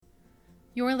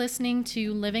You're listening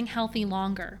to Living Healthy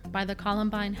Longer by the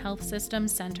Columbine Health System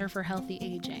Center for Healthy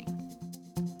Aging.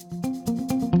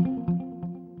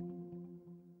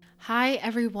 Hi,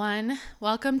 everyone.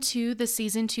 Welcome to the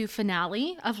Season 2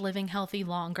 finale of Living Healthy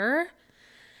Longer.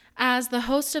 As the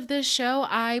host of this show,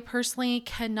 I personally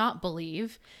cannot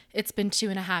believe it's been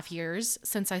 2.5 years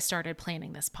since I started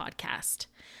planning this podcast.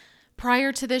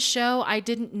 Prior to this show, I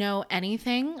didn't know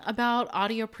anything about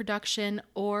audio production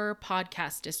or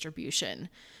podcast distribution,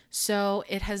 so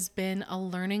it has been a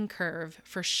learning curve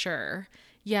for sure.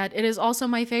 Yet it is also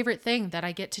my favorite thing that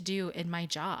I get to do in my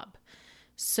job.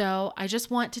 So I just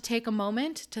want to take a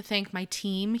moment to thank my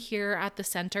team here at the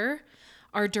center,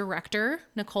 our director,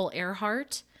 Nicole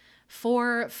Earhart,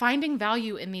 for finding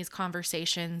value in these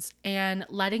conversations and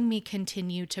letting me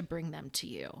continue to bring them to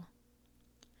you.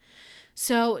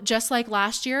 So, just like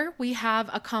last year, we have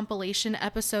a compilation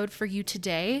episode for you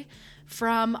today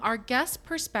from our guest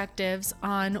perspectives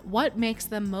on what makes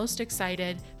them most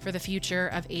excited for the future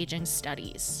of aging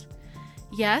studies.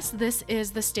 Yes, this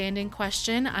is the standing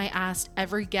question I asked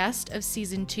every guest of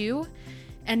season 2,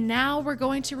 and now we're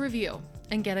going to review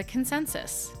and get a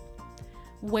consensus.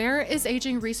 Where is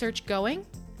aging research going,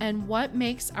 and what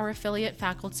makes our affiliate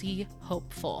faculty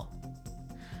hopeful?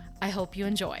 I hope you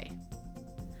enjoy.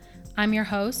 I'm your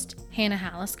host, Hannah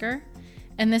Hallisker,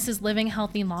 and this is Living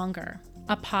Healthy Longer,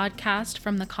 a podcast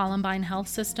from the Columbine Health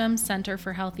System Center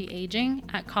for Healthy Aging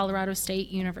at Colorado State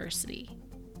University.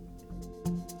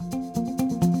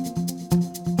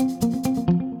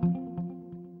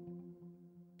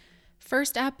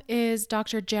 First up is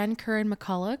Dr. Jen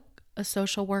Curran-McCulloch, a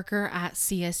social worker at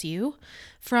CSU,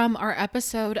 from our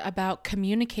episode about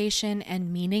communication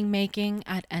and meaning making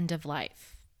at end of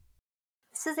life.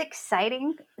 This is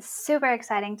exciting, super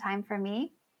exciting time for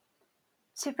me.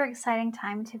 Super exciting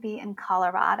time to be in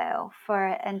Colorado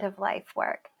for end of life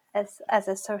work as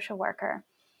a social worker.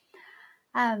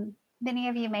 Many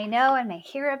of you may know and may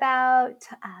hear about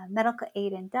medical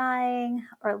aid in dying,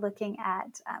 or looking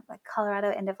at the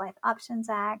Colorado End of Life Options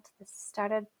Act. This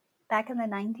started back in the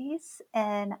 90s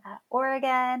in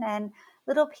Oregon, and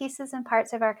little pieces and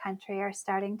parts of our country are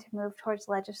starting to move towards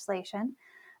legislation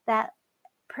that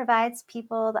provides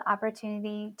people the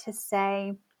opportunity to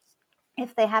say,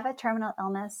 if they have a terminal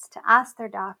illness, to ask their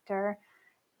doctor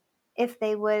if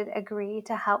they would agree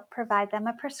to help provide them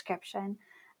a prescription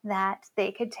that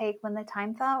they could take when the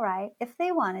time felt right, if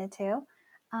they wanted to,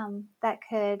 that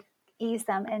could ease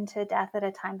them into death at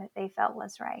a time that they felt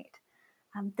was right.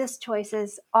 This choice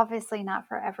is obviously not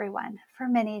for everyone for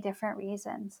many different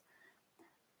reasons.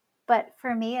 But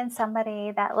for me, and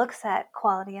somebody that looks at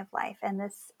quality of life and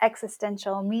this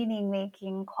existential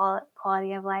meaning-making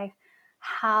quality of life,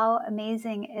 how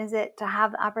amazing is it to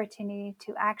have the opportunity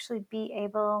to actually be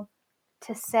able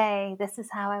to say, this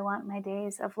is how I want my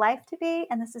days of life to be,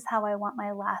 and this is how I want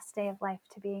my last day of life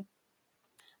to be.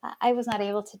 I was not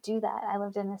able to do that. I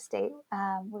lived in a state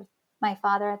with my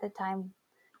father at the time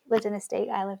lived in a state.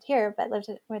 I lived here, but lived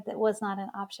where that was not an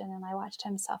option, and I watched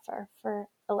him suffer for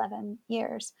 11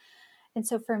 years. And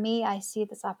so for me, I see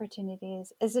this opportunity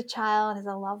as a child, as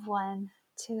a loved one,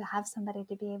 to have somebody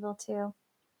to be able to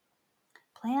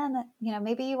plan,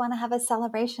 maybe you want to have a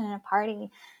celebration and a party.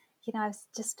 I've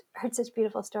just heard such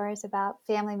beautiful stories about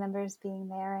family members being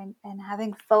there and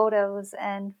having photos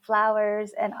and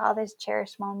flowers and all these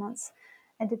cherished moments.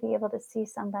 And to be able to see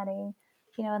somebody,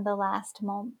 in the last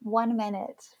 1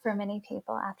 minute for many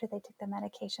people after they took the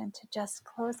medication, to just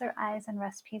close their eyes and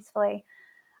rest peacefully.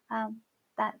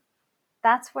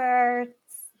 That's where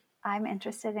I'm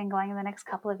interested in going in the next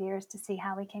couple of years, to see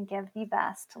how we can give the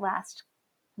best last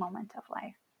moment of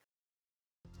life.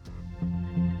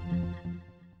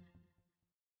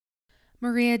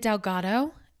 Maria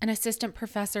Delgado, an assistant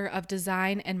professor of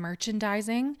design and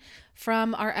merchandising,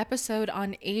 from our episode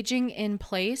on aging in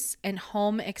place and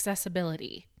home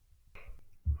accessibility.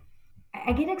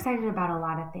 I get excited about a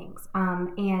lot of things.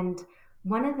 And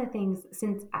one of the things,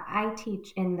 since I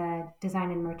teach in the design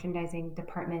and merchandising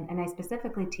department, and I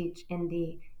specifically teach in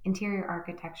the interior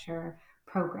architecture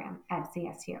program at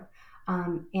CSU,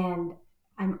 and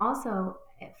I'm also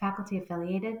faculty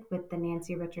affiliated with the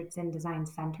Nancy Richardson Design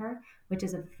Center, which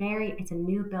is it's a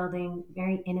new building,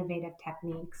 very innovative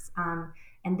techniques,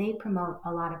 and they promote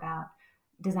a lot about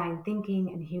design thinking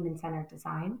and human-centered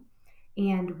design.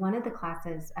 And one of the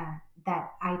classes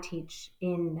that I teach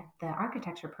in the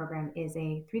architecture program is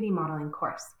a 3D modeling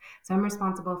course. So I'm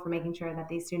responsible for making sure that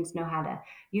these students know how to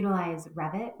utilize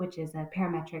Revit, which is a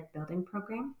parametric building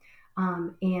program.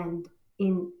 And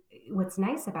what's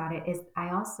nice about it is I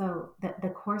also, the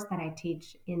course that I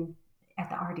teach at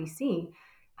the RDC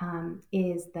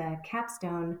is the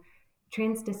capstone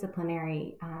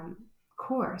transdisciplinary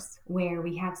course where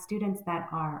we have students that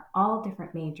are all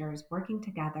different majors working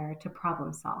together to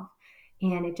problem solve.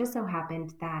 And it just so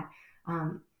happened that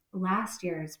last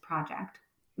year's project,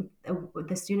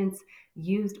 the students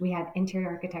we had interior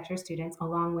architecture students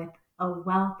along with a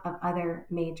wealth of other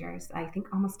majors, I think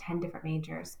almost 10 different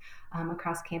majors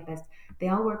across campus. They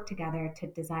all worked together to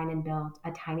design and build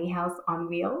a tiny house on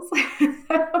wheels.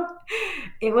 So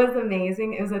it was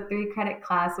amazing. It was a 3-credit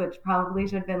class, which probably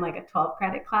should have been like a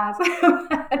 12-credit class.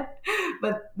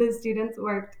 But the students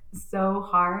worked so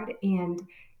hard, and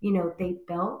they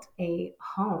built a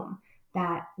home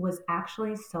that was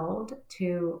actually sold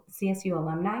to CSU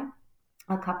alumni,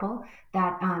 a couple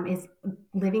that is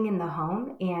living in the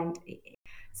home. And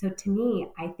so to me,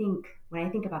 I think when I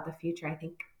think about the future, I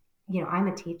think, I'm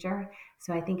a teacher,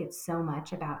 so I think it's so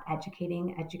much about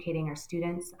educating our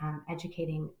students,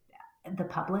 educating the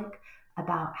public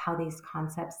about how these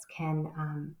concepts can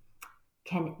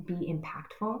be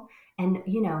impactful. And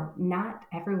not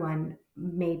everyone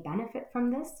may benefit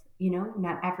from this.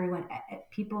 Not everyone.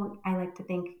 People, I like to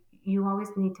think, you always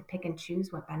need to pick and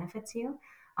choose what benefits you.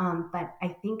 But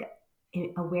I think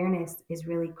awareness is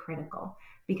really critical,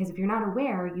 because if you're not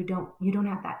aware, you don't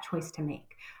have that choice to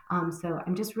make. So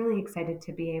I'm just really excited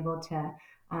to be able to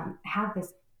have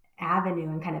this avenue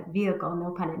and kind of vehicle,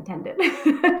 no pun intended,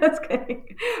 that's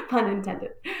kidding, pun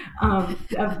intended,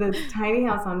 of this tiny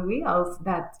house on wheels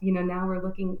that, now we're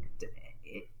looking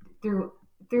through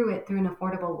an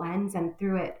affordable lens, and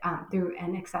through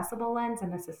an accessible lens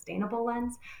and a sustainable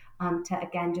lens, to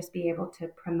again just be able to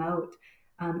promote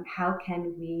how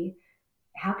can we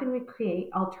create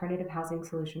alternative housing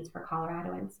solutions for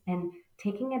Coloradoans. And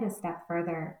taking it a step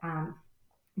further,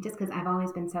 just because I've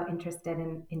always been so interested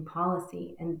in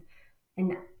policy and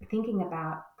thinking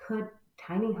about, could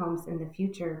tiny homes in the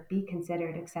future be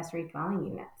considered accessory dwelling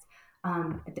units?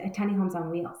 Tiny homes on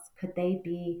wheels, could they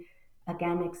be,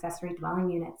 again, accessory dwelling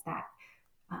units that,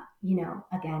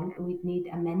 again, we need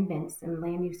amendments and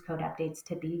land use code updates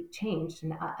to be changed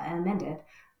and amended.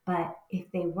 But if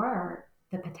they were,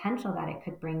 the potential that it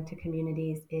could bring to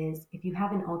communities is, if you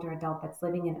have an older adult that's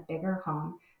living in a bigger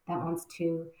home that wants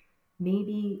to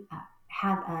maybe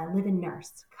have a live-in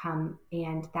nurse come,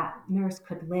 and that nurse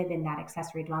could live in that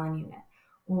accessory dwelling unit.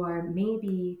 Or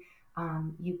maybe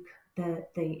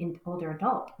the older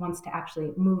adult wants to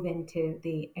actually move into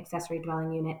the accessory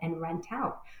dwelling unit and rent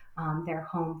out their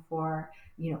home for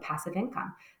passive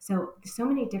income. So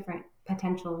many different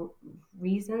potential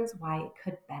reasons why it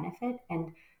could benefit.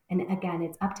 And again,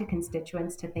 it's up to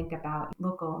constituents to think about,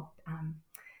 local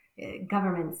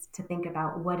governments to think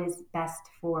about what is best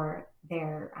for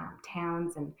their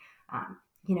towns. And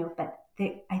but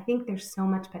I think there's so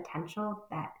much potential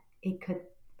that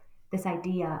this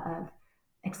idea of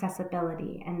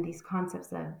accessibility and these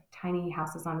concepts of tiny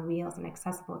houses on wheels and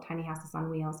accessible tiny houses on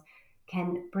wheels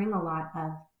can bring a lot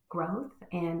of growth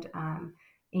and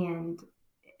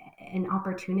an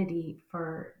opportunity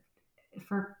for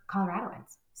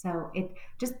Coloradoans. So it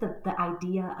just the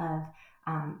idea of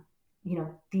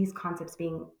these concepts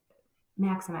being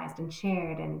maximized and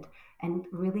shared and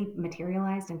really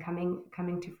materialized and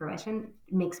coming to fruition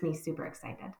makes me super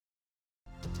excited.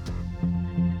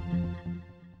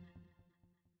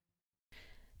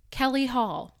 Kelly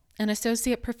Hall, an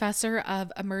associate professor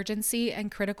of emergency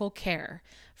and critical care,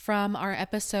 from our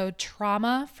episode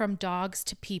Trauma from Dogs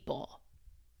to People.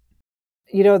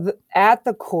 At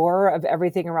the core of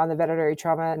everything around the Veterinary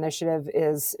Trauma Initiative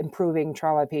is improving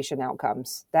trauma patient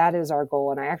outcomes. That is our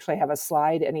goal. And I actually have a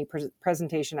slide, any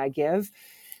presentation I give,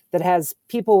 that has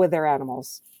people with their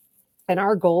animals. And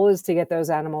our goal is to get those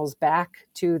animals back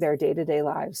to their day-to-day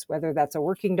lives, whether that's a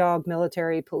working dog,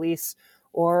 military, police,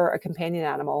 or a companion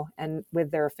animal, and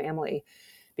with their family.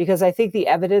 Because I think the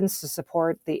evidence to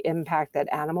support the impact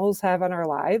that animals have on our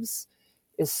lives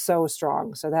is so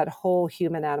strong. So that whole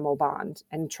human-animal bond,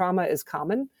 and trauma is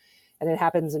common, and it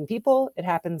happens in people, it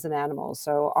happens in animals.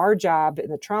 So our job in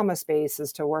the trauma space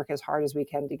is to work as hard as we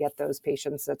can to get those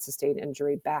patients that sustain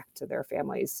injury back to their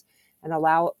families and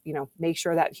make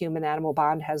sure that human-animal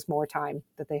bond has more time,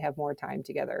 that they have more time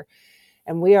together.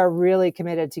 And we are really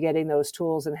committed to getting those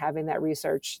tools and having that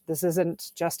research. This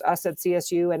isn't just us at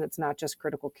CSU, and it's not just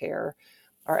critical care.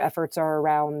 Our efforts are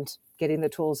around getting the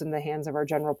tools in the hands of our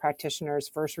general practitioners,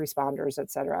 first responders, et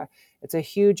cetera. It's a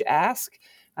huge ask,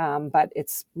 but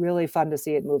it's really fun to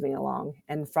see it moving along.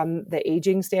 And from the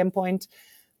aging standpoint,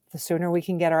 the sooner we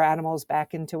can get our animals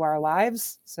back into our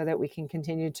lives so that we can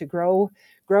continue to grow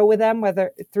with them,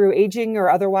 whether through aging or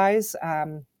otherwise,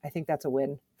 I think that's a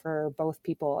win for both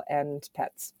people and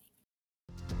pets.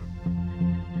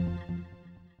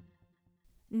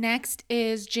 Next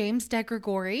is James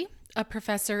DeGregory, a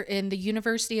professor in the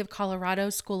University of Colorado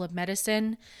School of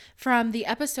Medicine, from the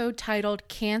episode titled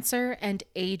Cancer and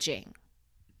Aging.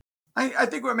 I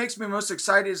think what makes me most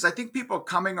excited is I think people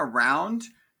coming around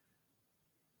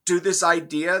to this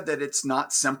idea that it's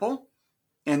not simple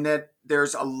and that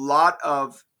there's a lot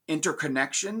of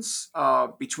interconnections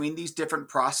between these different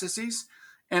processes.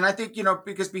 And I think,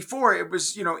 because before it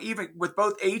was, even with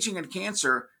both aging and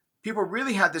cancer, people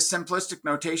really had this simplistic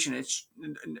notation. It's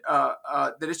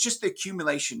that it's just the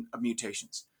accumulation of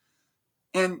mutations.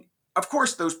 And of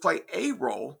course, those play a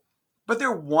role, but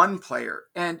they're one player.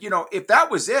 And, if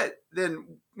that was it,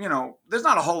 then, there's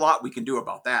not a whole lot we can do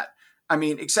about that. I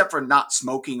mean, except for not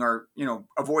smoking or,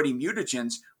 avoiding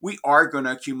mutagens, we are going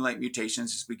to accumulate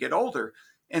mutations as we get older.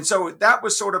 And so that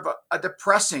was sort of a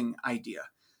depressing idea.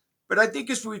 But I think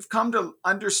as we've come to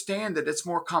understand that it's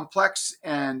more complex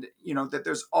and, that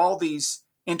there's all these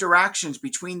interactions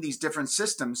between these different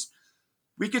systems,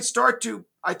 we could start to,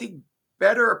 I think,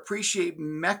 better appreciate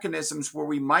mechanisms where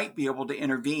we might be able to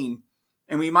intervene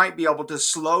and we might be able to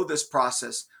slow this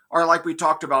process, or like we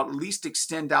talked about, at least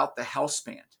extend out the health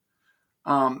span.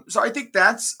 So I think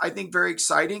that's, very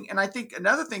exciting. And I think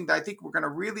another thing that I think we're going to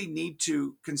really need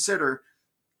to consider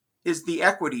is the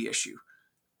equity issue.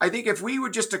 I think if we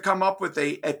were just to come up with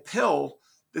a pill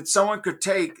that someone could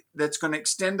take that's going to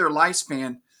extend their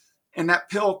lifespan, and that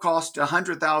pill cost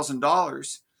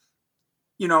 $100,000,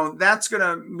 that's going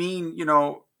to mean,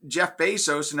 Jeff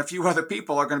Bezos and a few other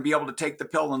people are going to be able to take the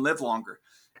pill and live longer.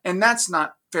 And that's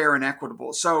not fair and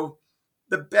equitable. So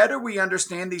the better we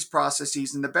understand these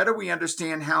processes and the better we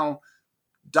understand how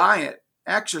diet,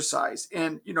 exercise,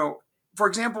 and, for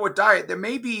example, with diet, there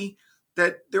may be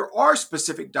that there are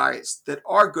specific diets that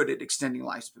are good at extending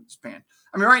lifespan.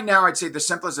 I mean, right now, I'd say the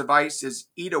simplest advice is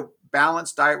eat a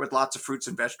balanced diet with lots of fruits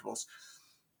and vegetables.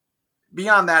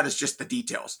 Beyond that is just the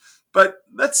details. But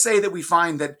let's say that we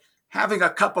find that having a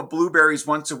cup of blueberries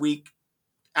once a week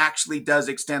actually does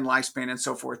extend lifespan and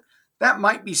so forth. That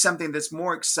might be something that's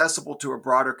more accessible to a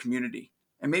broader community.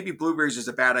 And maybe blueberries is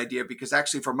a bad idea because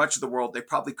actually for much of the world, they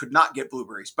probably could not get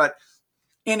blueberries. But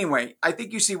anyway, I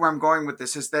think you see where I'm going with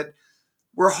this is that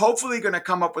we're hopefully going to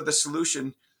come up with a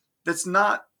solution that's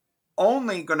not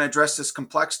only going to address this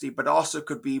complexity, but also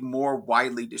could be more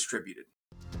widely distributed.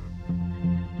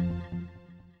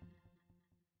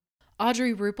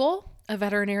 Audrey Ruppel, a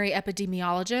veterinary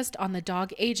epidemiologist on the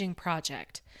Dog Aging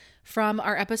Project, from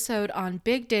our episode on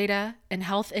big data and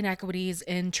health inequities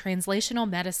in translational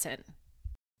medicine.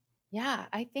 Yeah,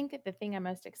 I think that the thing I'm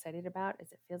most excited about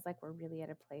is it feels like we're really at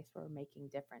a place where we're making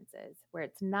differences, where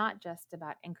it's not just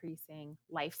about increasing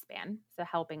lifespan, so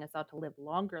helping us all to live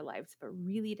longer lives, but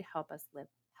really to help us live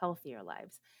healthier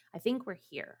lives. I think we're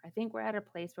here. I think we're at a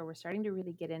place where we're starting to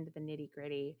really get into the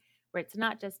nitty-gritty, where it's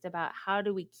not just about how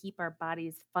do we keep our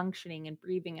bodies functioning and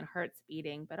breathing and hearts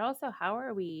beating, but also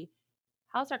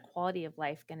how's our quality of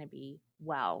life going to be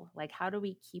well? Like, how do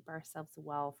we keep ourselves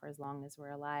well for as long as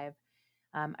we're alive?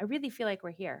 I really feel like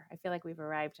we're here. I feel like we've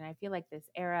arrived, and I feel like this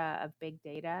era of big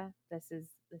data, this is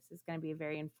going to be a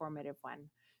very informative one.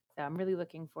 So I'm really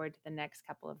looking forward to the next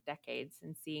couple of decades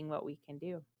and seeing what we can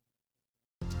do.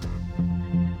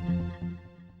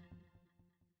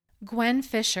 Gwen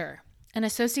Fisher, an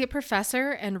associate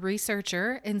professor and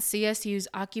researcher in CSU's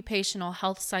Occupational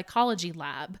Health Psychology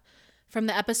Lab, from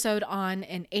the episode on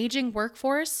an aging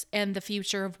workforce and the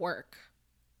future of work.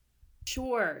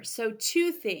 Sure. So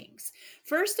two things.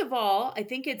 First of all, I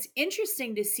think it's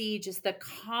interesting to see just the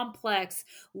complex,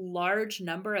 large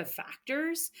number of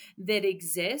factors that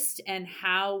exist and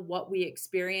how what we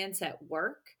experience at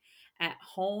work, at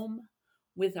home,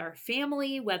 with our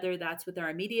family, whether that's with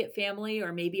our immediate family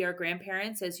or maybe our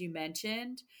grandparents, as you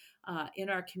mentioned, in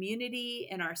our community,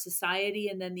 in our society,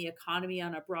 and then the economy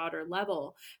on a broader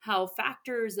level, how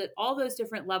factors at all those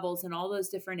different levels and all those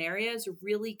different areas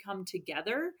really come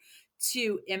together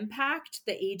to impact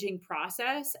the aging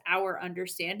process, our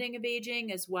understanding of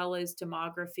aging, as well as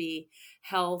demography,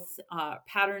 health,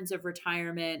 patterns of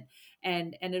retirement.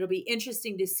 And it'll be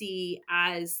interesting to see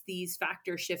as these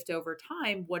factors shift over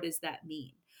time, what does that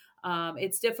mean?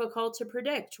 It's difficult to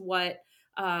predict what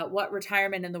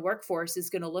retirement in the workforce is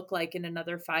going to look like in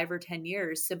another 5 or 10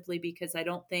 years, simply because I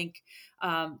don't think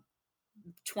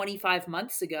 25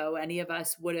 months ago, any of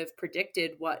us would have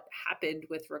predicted what happened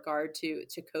with regard to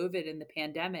COVID and the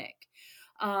pandemic.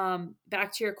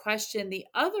 back to your question, the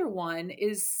other one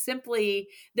is simply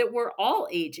that we're all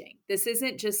aging. This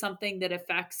isn't just something that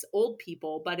affects old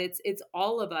people, but it's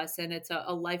all of us, and it's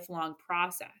a lifelong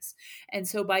process. And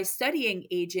so by studying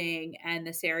aging and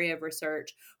this area of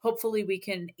research, hopefully we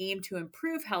can aim to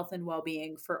improve health and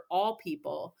well-being for all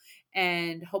people.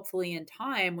 And hopefully in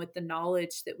time, with the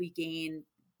knowledge that we gain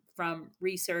from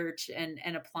research and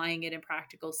applying it in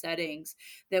practical settings,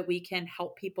 that we can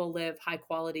help people live high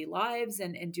quality lives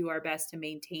and do our best to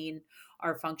maintain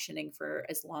our functioning for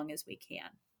as long as we can.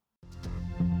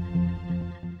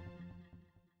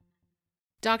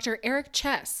 Dr. Eric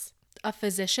Chess, a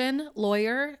physician,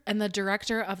 lawyer, and the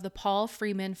director of the Paul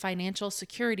Freeman Financial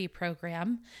Security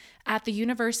Program at the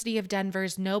University of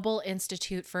Denver's Noble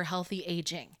Institute for Healthy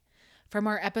Aging, from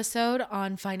our episode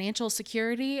on financial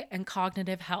security and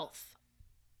cognitive health.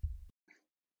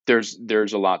 There's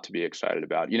a lot to be excited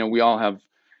about. We all have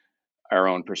our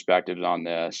own perspectives on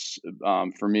this.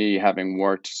 For me, having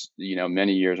worked,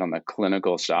 many years on the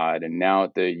clinical side and now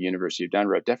at the University of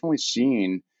Denver, I've definitely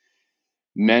seen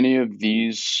many of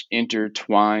these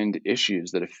intertwined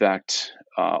issues that affect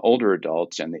older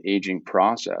adults and the aging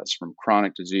process, from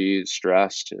chronic disease,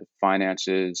 stress, to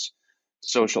finances,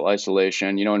 social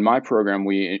isolation. In my program,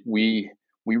 we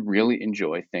really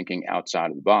enjoy thinking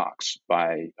outside of the box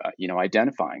by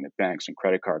identifying that banks and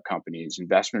credit card companies,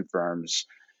 investment firms,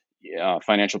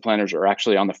 financial planners are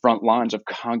actually on the front lines of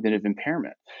cognitive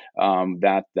impairment.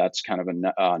 That's kind of an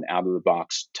out of the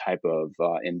box type of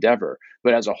endeavor.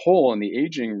 But as a whole, in the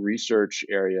aging research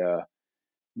area,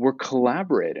 we're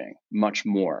collaborating much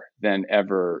more than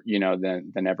ever,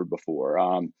 than ever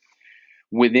before.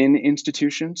 Within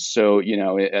institutions. So,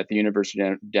 at the University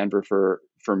of Denver,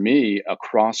 for me,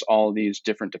 across all these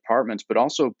different departments, but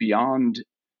also beyond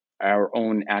our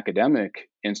own academic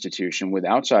institution, with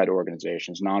outside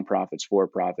organizations, nonprofits,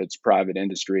 for-profits, private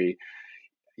industry,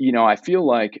 I feel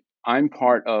like I'm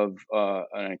part of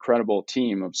an incredible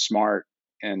team of smart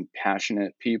and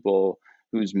passionate people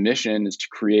whose mission is to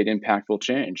create impactful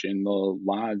change in the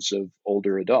lives of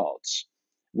older adults.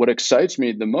 What excites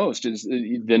me the most is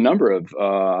the number of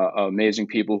amazing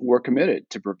people who are committed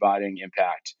to providing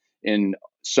impact in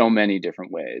so many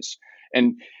different ways.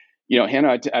 And,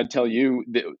 Hannah, I'd tell you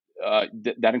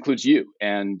that includes you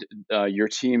and your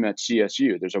team at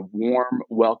CSU. There's a warm,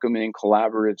 welcoming,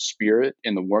 collaborative spirit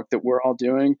in the work that we're all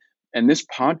doing. And this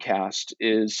podcast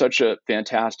is such a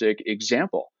fantastic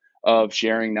example of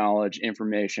sharing knowledge,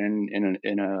 information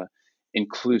in a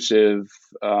inclusive,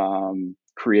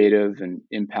 creative, and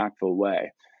impactful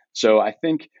way. So I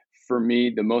think for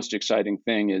me, the most exciting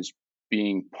thing is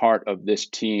being part of this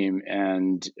team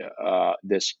and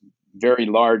this very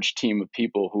large team of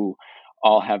people who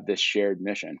all have this shared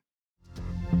mission.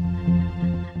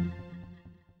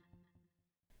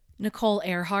 Nicole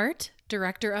Earhart,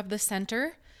 director of the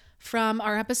center, from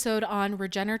our episode on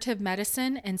regenerative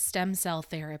medicine and stem cell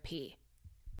therapy.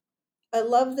 I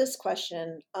love this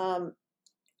question.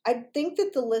 I think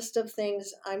that the list of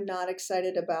things I'm not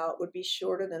excited about would be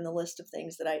shorter than the list of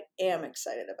things that I am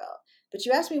excited about. But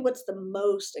you asked me what's the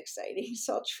most exciting,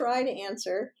 so I'll try to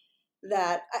answer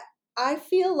that. I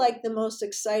feel like the most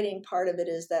exciting part of it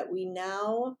is that we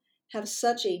now have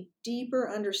such a deeper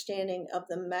understanding of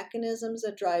the mechanisms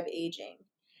that drive aging.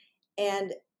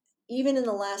 And even in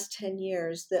the last 10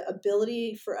 years, the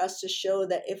ability for us to show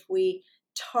that if we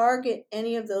target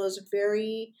any of those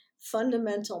very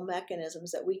fundamental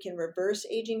mechanisms, that we can reverse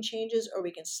aging changes or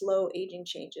we can slow aging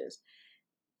changes.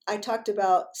 I talked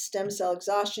about stem cell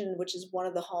exhaustion, which is one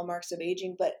of the hallmarks of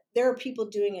aging, but there are people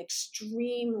doing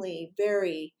extremely,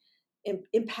 very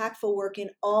impactful work in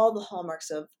all the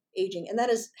hallmarks of aging, and that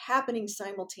is happening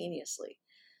simultaneously.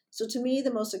 So to me,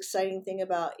 the most exciting thing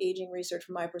about aging research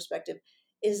from my perspective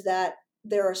is that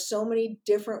there are so many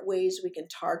different ways we can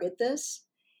target this,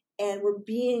 and we're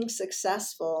being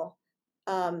successful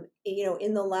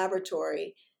in the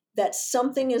laboratory, that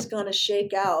something is going to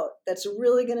shake out that's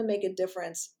really going to make a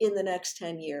difference in the next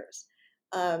 10 years.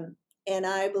 And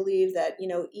I believe that,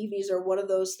 EVs are one of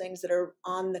those things that are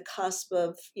on the cusp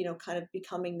of, kind of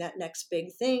becoming that next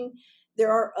big thing.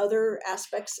 There are other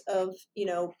aspects of,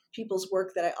 people's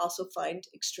work that I also find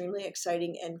extremely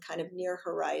exciting and kind of near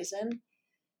horizon.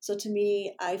 So to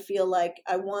me, I feel like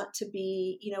I want to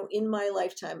be, in my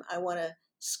lifetime, I want to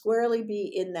squarely be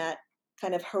in that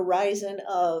kind of horizon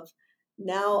of,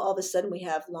 now all of a sudden we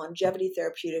have longevity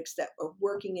therapeutics that are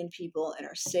working in people and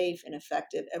are safe and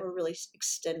effective, and we're really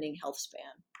extending health span.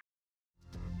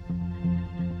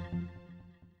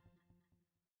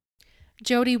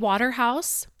 Jody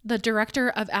Waterhouse, the Director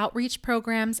of Outreach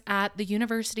Programs at the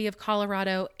University of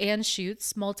Colorado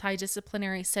Anschutz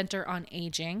Multidisciplinary Center on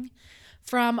Aging,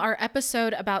 from our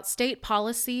episode about state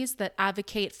policies that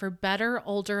advocate for better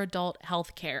older adult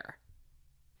health care.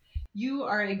 You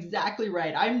are exactly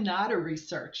right. I'm not a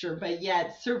researcher, but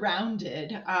yet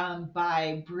surrounded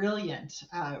by brilliant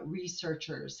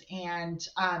researchers. And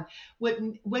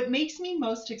what makes me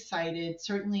most excited,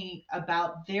 certainly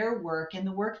about their work and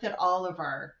the work that all of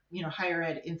our higher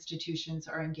ed institutions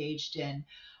are engaged in,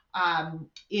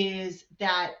 is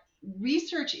that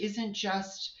research isn't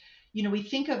just we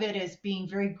think of it as being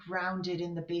very grounded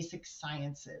in the basic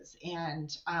sciences.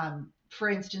 And for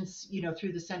instance,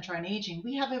 through the Center on Aging,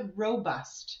 we have a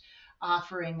robust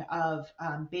offering of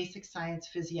basic science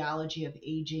physiology of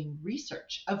aging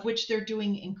research, of which they're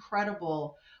doing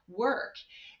incredible work.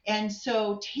 And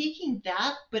so taking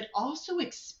that, but also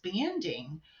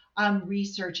expanding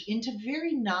research into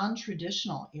very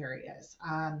non-traditional areas.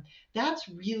 That's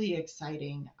really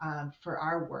exciting for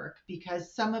our work,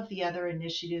 because some of the other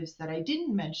initiatives that I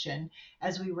didn't mention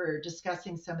as we were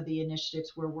discussing some of the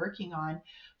initiatives we're working on,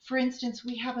 for instance,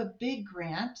 we have a big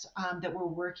grant that we're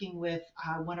working with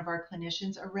one of our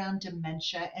clinicians around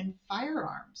dementia and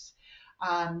firearms.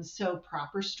 So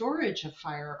proper storage of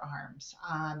firearms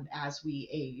as we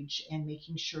age, and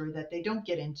making sure that they don't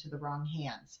get into the wrong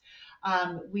hands.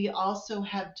 We also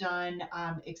have done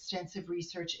extensive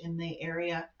research in the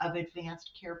area of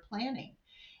advanced care planning,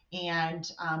 and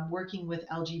working with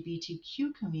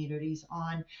LGBTQ communities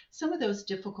on some of those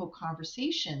difficult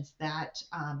conversations that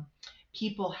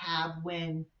people have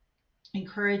when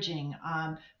encouraging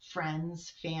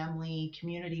friends, family,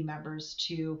 community members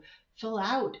to fill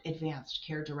out advanced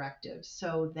care directives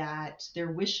so that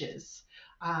their wishes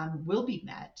will be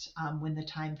met when the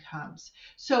time comes.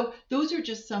 So those are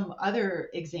just some other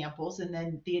examples. And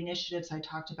then the initiatives I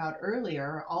talked about earlier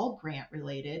are all grant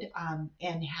related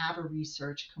and have a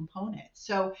research component.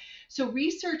 So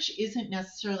research isn't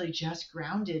necessarily just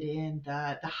grounded in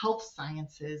the health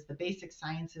sciences, the basic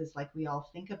sciences like we all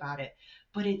think about it,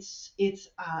 but it's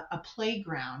a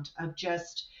playground of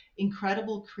just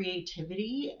incredible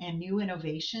creativity and new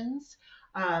innovations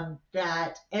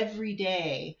that every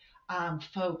day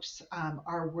folks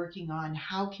are working on.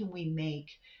 How can we make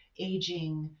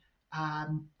aging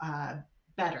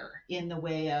better in the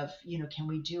way of, can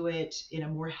we do it in a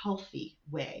more healthy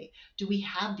way? Do we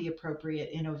have the appropriate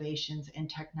innovations and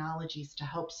technologies to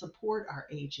help support our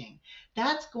aging?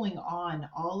 That's going on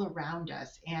all around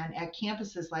us. And at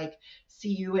campuses like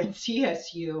CU and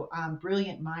CSU,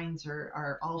 brilliant minds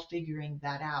are all figuring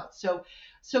that out. So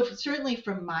certainly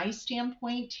from my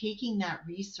standpoint, taking that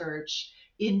research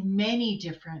in many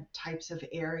different types of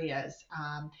areas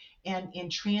and in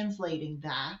translating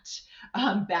that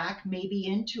back maybe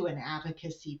into an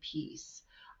advocacy piece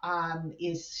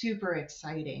is super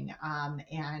exciting.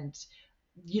 And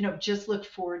just look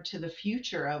forward to the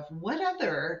future of what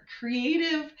other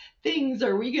creative things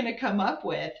are we going to come up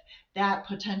with that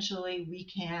potentially we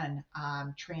can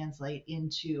translate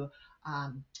into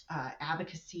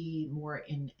advocacy, more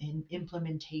in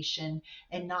implementation,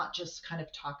 and not just kind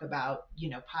of talk about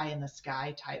pie in the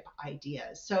sky type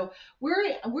ideas. So we're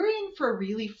in for a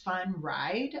really fun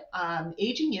ride.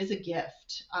 Aging is a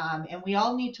gift, and we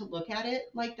all need to look at it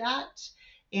like that.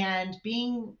 And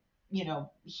being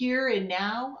here and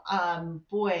now,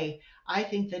 boy, I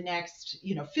think the next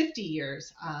 50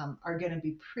 years are going to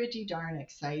be pretty darn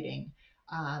exciting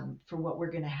for what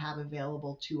we're going to have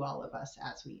available to all of us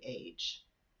as we age.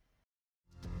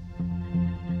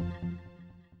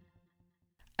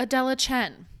 Adela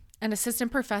Chen, an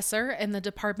assistant professor in the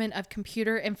Department of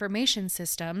Computer Information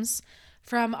Systems,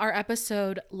 from our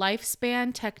episode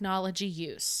Lifespan Technology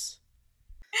Use.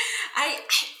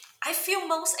 I feel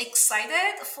most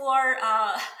excited for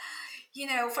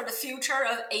for the future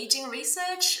of aging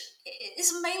research.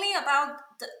 It's mainly about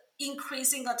the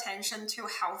increasing attention to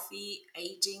healthy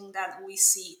aging that we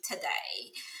see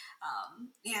today.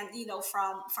 And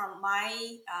from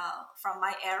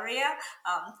my area,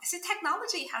 I see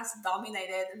technology has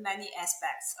dominated many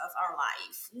aspects of our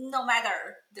life, no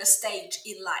matter the stage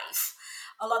in life.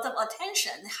 A lot of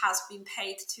attention has been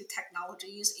paid to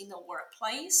technologies in the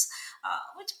workplace,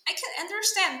 which I can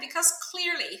understand, because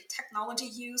clearly technology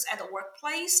use at the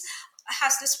workplace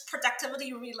has this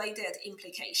productivity related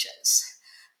implications.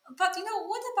 But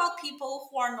what about people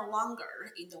who are no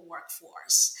longer in the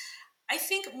workforce? I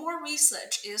think more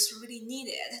research is really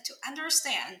needed to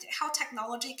understand how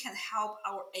technology can help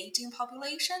our aging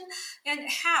population and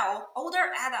how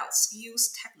older adults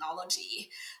use technology.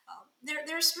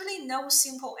 There's really no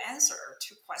simple answer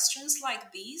to questions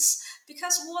like these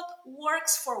because what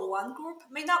works for one group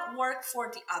may not work for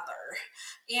the other.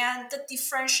 And the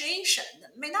differentiation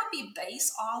may not be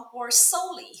based on or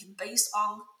solely based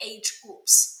on age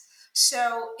groups.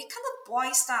 So it kind of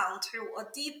boils down to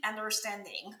a deep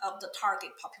understanding of the target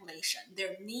population,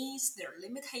 their needs, their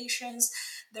limitations,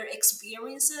 their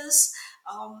experiences.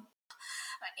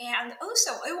 And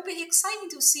also, it will be exciting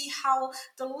to see how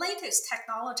the latest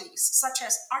technologies, such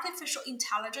as artificial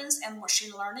intelligence and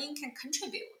machine learning, can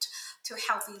contribute to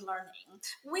healthy learning.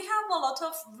 We have a lot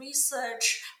of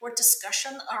research or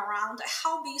discussion around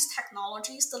how these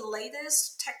technologies, the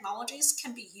latest technologies,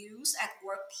 can be used at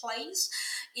workplace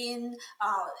in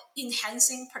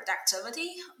enhancing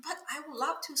productivity. But I would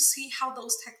love to see how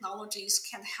those technologies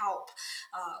can help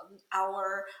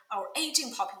our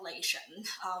aging population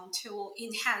to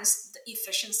enhance the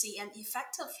efficiency and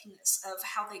effectiveness of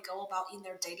how they go about in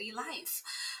their daily life.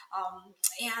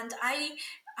 And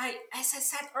as I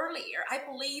said earlier, I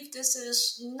believe this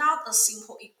is not a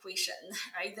simple equation,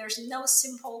 right? There's no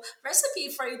simple recipe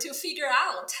for you to figure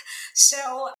out.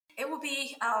 So it will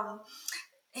be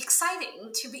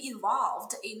exciting to be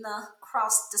involved in a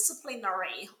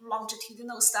cross-disciplinary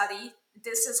longitudinal study.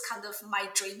 This is kind of my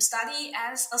dream study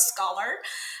as a scholar.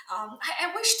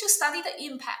 I wish to study the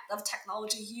impact of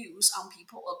technology use on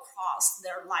people across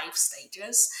their life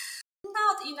stages.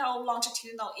 Not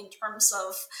longitudinal in terms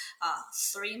of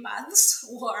 3 months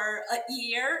or a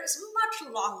year. It's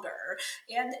much longer.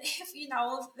 And if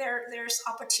there's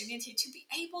opportunity to be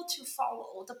able to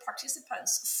follow the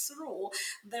participants through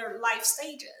their life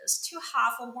stages to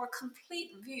have a more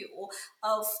complete view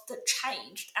of the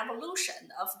changed evolution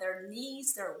of their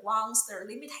needs, their wants, their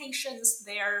limitations,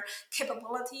 their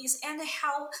capabilities, and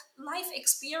how life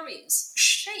experience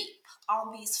shape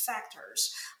all these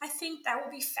factors, I think that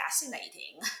will be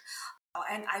fascinating.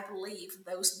 And I believe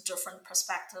those different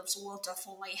perspectives will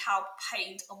definitely help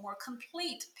paint a more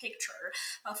complete picture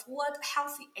of what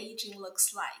healthy aging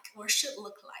looks like or should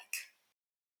look like.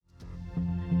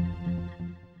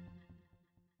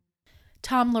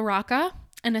 Tom LaRocca,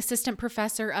 an assistant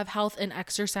professor of health and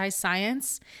exercise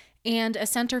science and a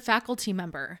center faculty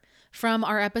member, from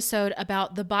our episode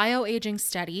about the bioaging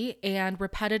study and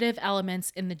repetitive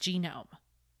elements in the genome.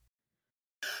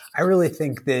 I really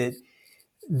think that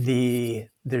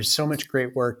there's so much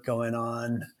great work going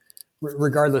on,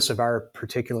 regardless of our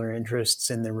particular interests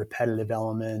in the repetitive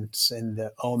elements and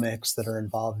the omics that are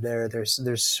involved there.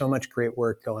 There's so much great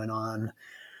work going on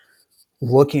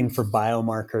looking for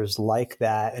biomarkers like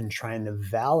that and trying to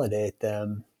validate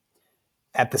them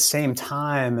at the same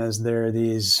time as there are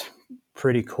these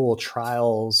pretty cool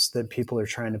trials that people are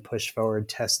trying to push forward,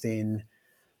 testing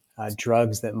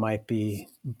drugs that might be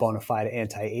bona fide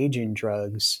anti-aging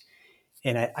drugs.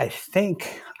 And I think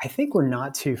we're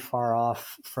not too far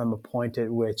off from a point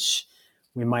at which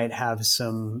we might have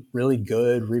some really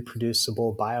good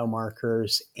reproducible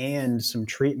biomarkers and some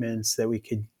treatments that we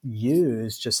could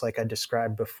use, just like I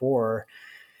described before,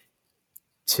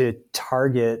 to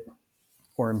target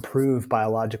or improve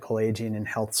biological aging and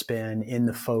health span in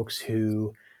the folks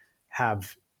who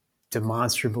have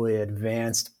demonstrably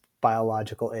advanced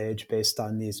biological age based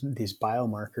on these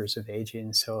biomarkers of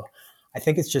aging. So I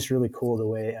think it's just really cool the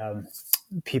way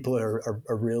people are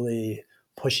really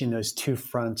pushing those two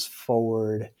fronts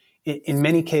forward, in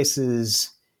many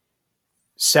cases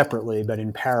separately, but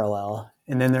in parallel.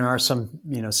 And then there are some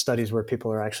studies where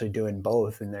people are actually doing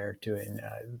both, and they're doing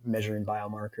measuring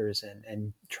biomarkers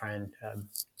and trying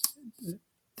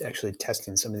actually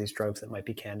testing some of these drugs that might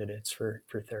be candidates for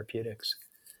therapeutics.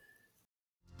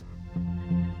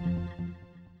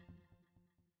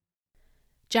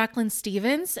 Jacqueline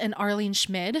Stevens and Arlene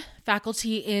Schmid,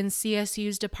 faculty in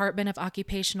CSU's Department of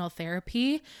Occupational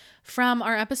Therapy, from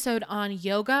our episode on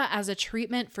yoga as a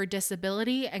treatment for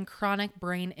disability and chronic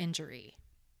brain injury.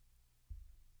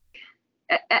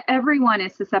 Everyone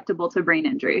is susceptible to brain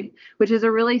injury, which is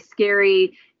a really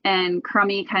scary and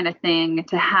crummy kind of thing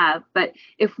to have. But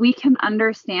if we can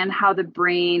understand how the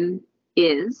brain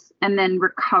is and then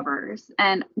recovers,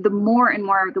 and the more and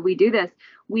more that we do this,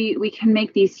 we can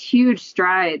make these huge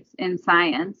strides in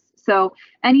science. So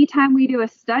anytime we do a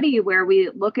study where we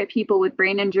look at people with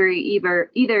brain injury,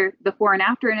 either before and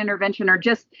after an intervention or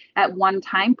just at one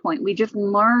time point, we just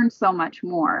learn so much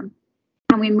more.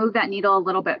 And we move that needle a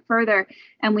little bit further,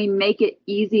 and we make it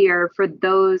easier for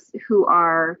those who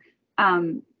are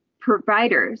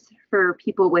providers for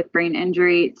people with brain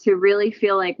injury to really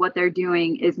feel like what they're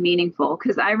doing is meaningful.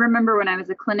 Because I remember when I was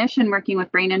a clinician working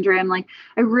with brain injury, I'm like,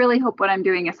 I really hope what I'm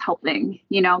doing is helping,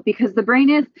 because the brain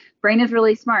is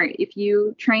really smart. If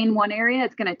you train one area,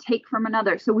 it's going to take from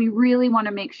another. So we really want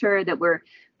to make sure that we're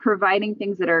providing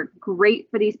things that are great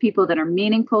for these people, that are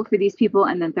meaningful for these people,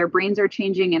 and that their brains are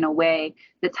changing in a way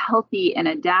that's healthy and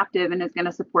adaptive and is going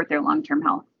to support their long-term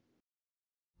health.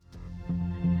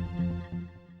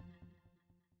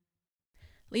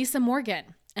 Lisa Morgan,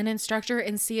 an instructor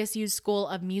in CSU's School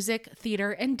of Music,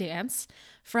 Theater, and Dance,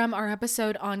 from our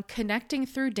episode on connecting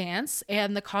through dance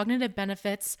and the cognitive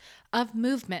benefits of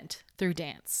movement through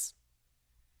dance.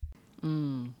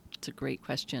 It's a great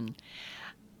question.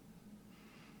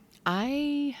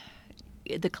 The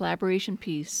collaboration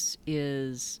piece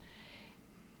is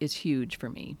huge for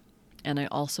me. And I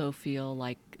also feel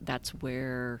like that's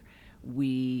where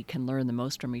we can learn the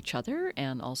most from each other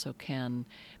and also can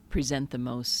present the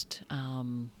most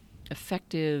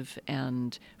effective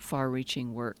and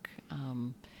far-reaching work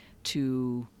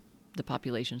to the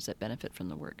populations that benefit from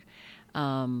the work.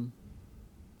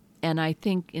 And I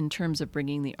think in terms of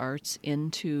bringing the arts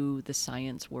into the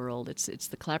science world, it's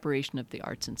the collaboration of the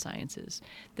arts and sciences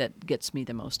that gets me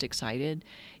the most excited.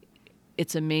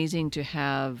 It's amazing to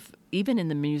have, even in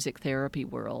the music therapy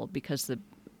world, because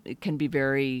it can be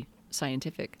very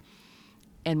scientific.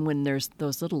 And when there's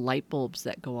those little light bulbs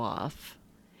that go off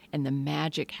and the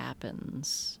magic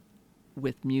happens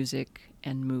with music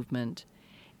and movement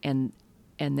and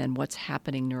then what's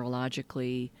happening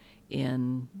neurologically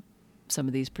in some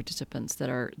of these participants that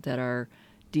are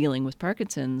dealing with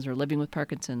Parkinson's or living with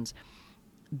Parkinson's,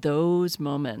 those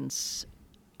moments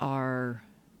are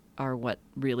what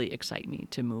really excite me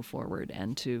to move forward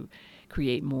and to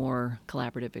create more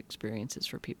collaborative experiences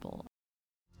for people.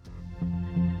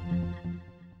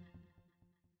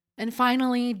 And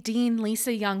finally, Dean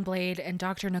Lisa Youngblade and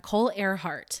Dr. Nicole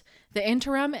Earhart, the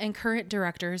interim and current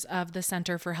directors of the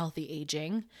Center for Healthy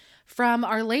Aging, from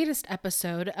our latest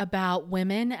episode about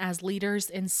women as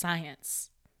leaders in science.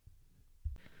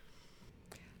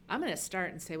 I'm going to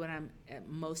start and say what I'm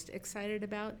most excited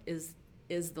about is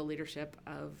the leadership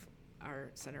of our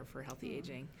Center for Healthy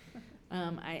Aging.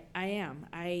 I am.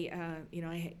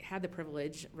 I had the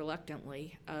privilege,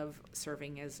 reluctantly, of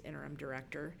serving as interim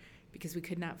director because we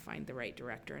could not find the right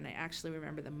director. And I actually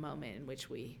remember the moment in which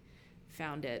we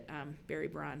found it. Barry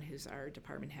Braun, who's our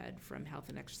department head from Health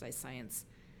and Exercise Science,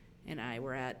 and I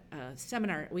were at a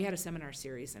seminar. We had a seminar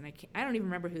series, and I don't even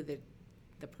remember who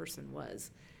the person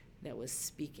was that was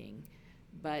speaking,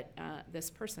 but this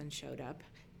person showed up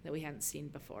that we hadn't seen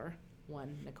before,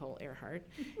 Nicole Earhart,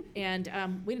 and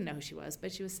we didn't know who she was,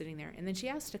 but she was sitting there, and then she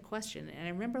asked a question, and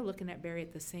I remember looking at Barry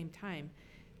at the same time,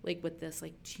 like with this,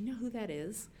 like, do you know who that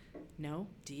is? No,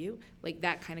 do you? Like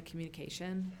that kind of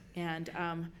communication, and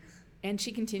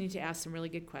she continued to ask some really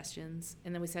good questions,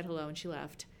 and then we said hello, and she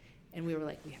left, and we were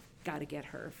like, we have got to get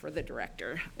her for the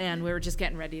director, and we were just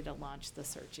getting ready to launch the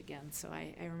search again. So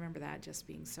I remember that, just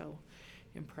being so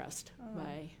impressed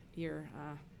by your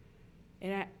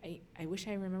and I wish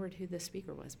I remembered who the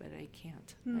speaker was, but I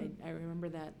can't. I remember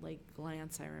that like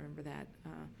glance. I remember that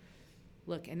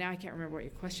look, and now I can't remember what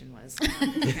your question was.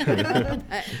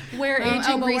 Where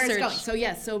aging research. Where it's going. So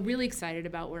yes, so really excited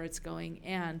about where it's going,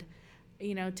 and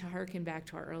to harken back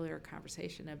to our earlier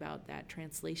conversation about that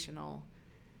translational.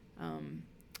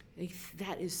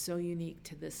 That is so unique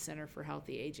to this Center for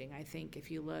Healthy Aging. I think if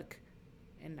you look,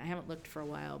 and I haven't looked for a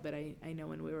while, but I know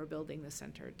when we were building the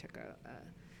center, it took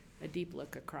a deep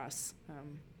look across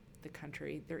the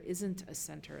country. There isn't a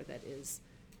center that is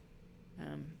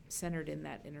centered in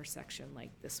that intersection like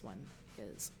this one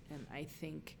is. And I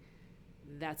think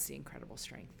that's the incredible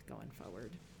strength going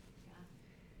forward.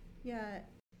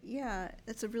 Yeah,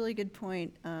 that's a really good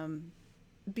point.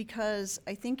 Because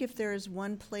I think if there is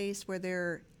one place where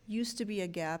there used to be a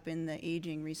gap in the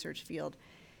aging research field,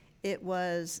 it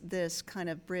was this kind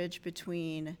of bridge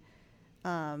between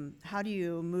how do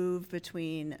you move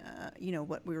between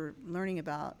what we were learning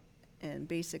about in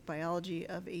basic biology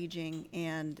of aging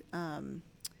and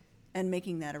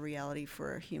making that a reality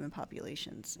for human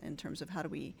populations in terms of how do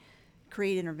we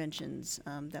create interventions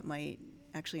that might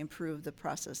actually improve the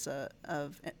process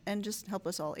and just help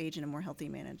us all age in a more healthy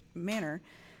manner.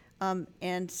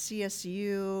 And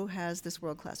CSU has this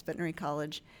world-class veterinary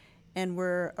college, and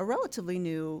we're a relatively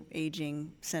new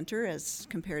aging center as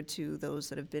compared to those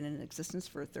that have been in existence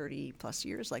for 30 plus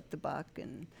years, like the Buck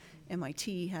and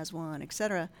MIT has one, et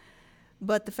cetera.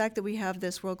 But the fact that we have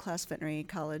this world-class veterinary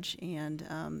college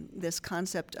and this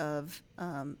concept of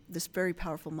this very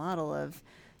powerful model of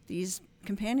these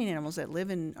companion animals that live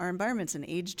in our environments and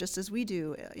age just as we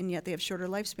do, and yet they have shorter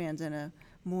lifespans and a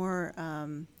more,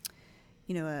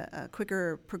 a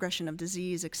quicker progression of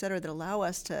disease, et cetera, that allow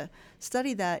us to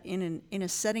study that in a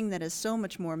setting that is so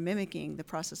much more mimicking the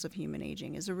process of human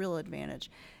aging is a real advantage.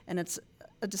 And it's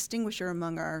a distinguisher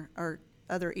among our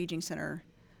other aging center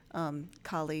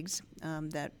colleagues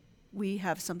that we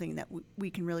have something that we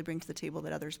can really bring to the table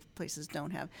that other places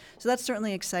don't have. So that's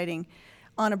certainly exciting.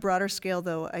 On a broader scale,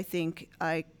 though, I think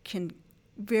I can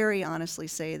very honestly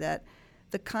say that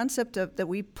the concept of that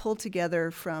we pull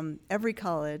together from every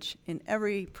college in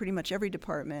pretty much every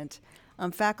department,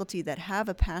 faculty that have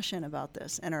a passion about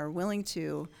this and are willing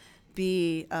to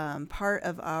be part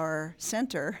of our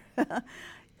center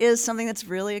is something that's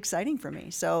really exciting for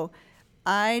me. So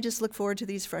I just look forward to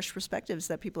these fresh perspectives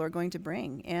that people are going to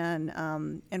bring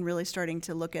and really starting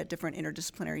to look at different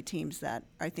interdisciplinary teams that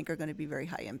I think are going to be very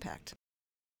high impact.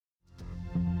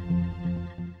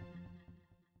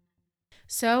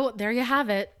 So there you have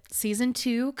it. Season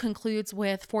 2 concludes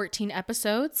with 14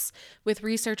 episodes with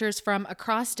researchers from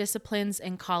across disciplines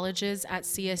and colleges at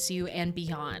CSU and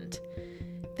beyond.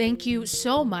 Thank you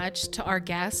so much to our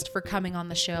guests for coming on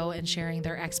the show and sharing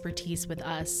their expertise with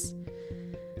us.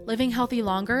 Living Healthy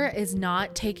Longer is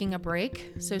not taking a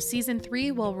break, so Season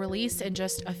 3 will release in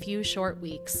just a few short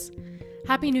weeks.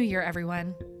 Happy New Year,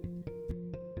 everyone.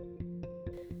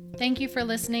 Thank you for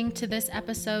listening to this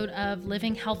episode of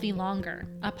Living Healthy Longer,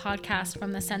 a podcast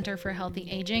from the Center for Healthy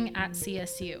Aging at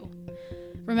CSU.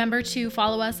 Remember to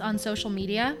follow us on social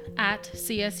media at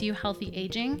CSU Healthy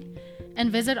Aging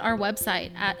and visit our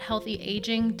website at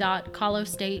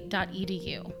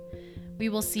healthyaging.colostate.edu. We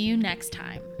will see you next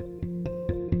time.